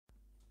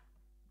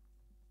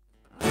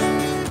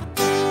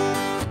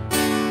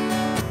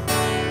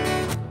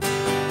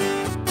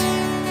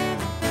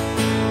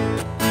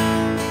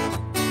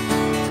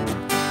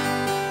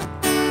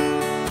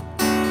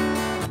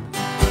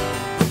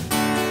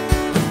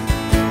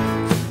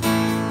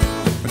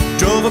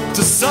drove up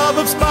to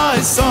suburbs by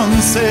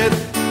sunset.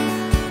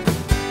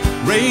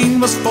 Rain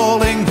was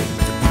falling,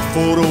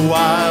 for a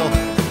while.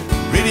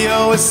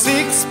 Radio, a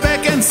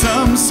six-pack and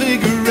some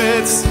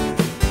cigarettes.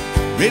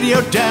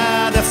 Radio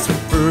died after the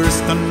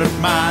first 100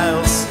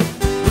 miles.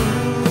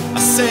 I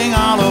sang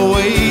all the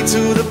way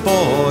to the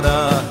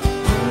border,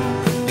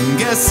 and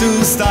guess who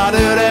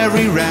started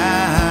every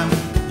rhyme?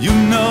 You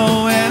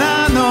know and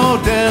I know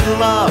that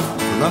love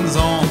runs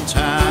on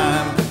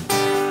time.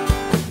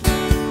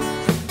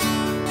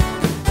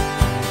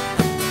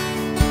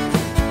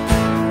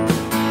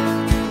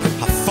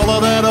 I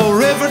followed that old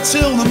river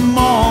till the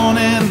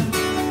morning.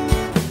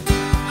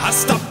 I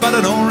stopped but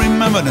I don't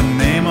remember the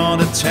name of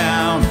the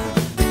town.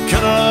 The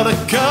color of the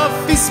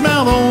coffee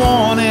smelled a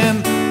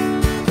warning.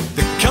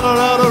 The color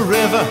of the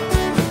river,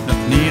 not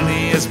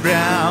nearly as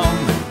brown.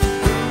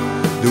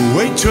 The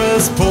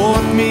waitress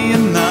poured me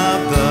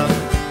another.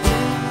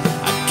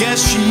 I guess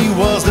she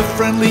was the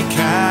friendly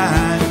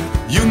kind.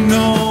 You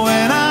know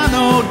and I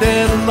know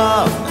that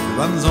love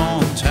runs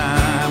on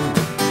time.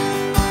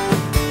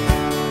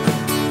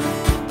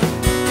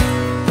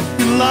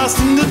 You're lost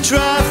in the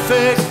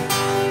traffic.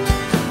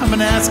 I've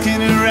been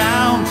asking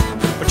around,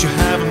 but you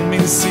haven't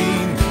been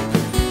seen.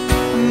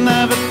 I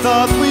never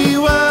thought we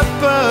were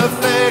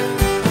perfect.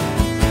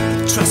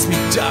 Trust me,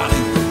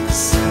 darling,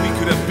 we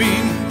could have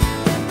been.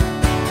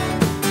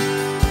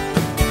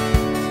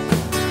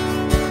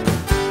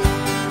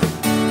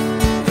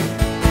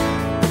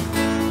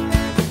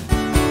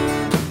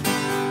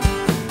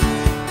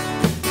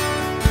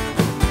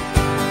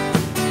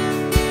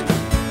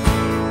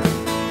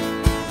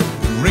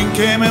 The rain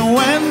came and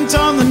went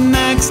on the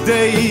next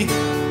day.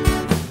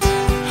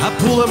 I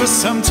pulled over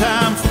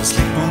sometime, fell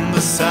asleep on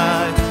the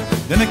side.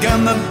 Then I got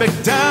knocked back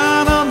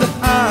down on the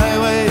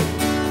highway.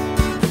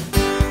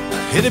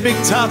 I hit a big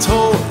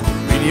pothole,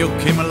 the radio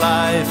came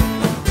alive.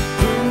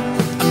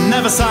 I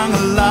never sang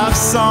a love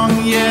song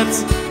yet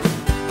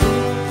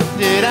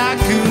that I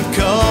could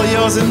call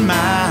yours and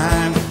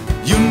mine.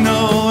 You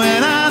know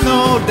and I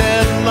know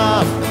that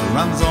love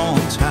runs on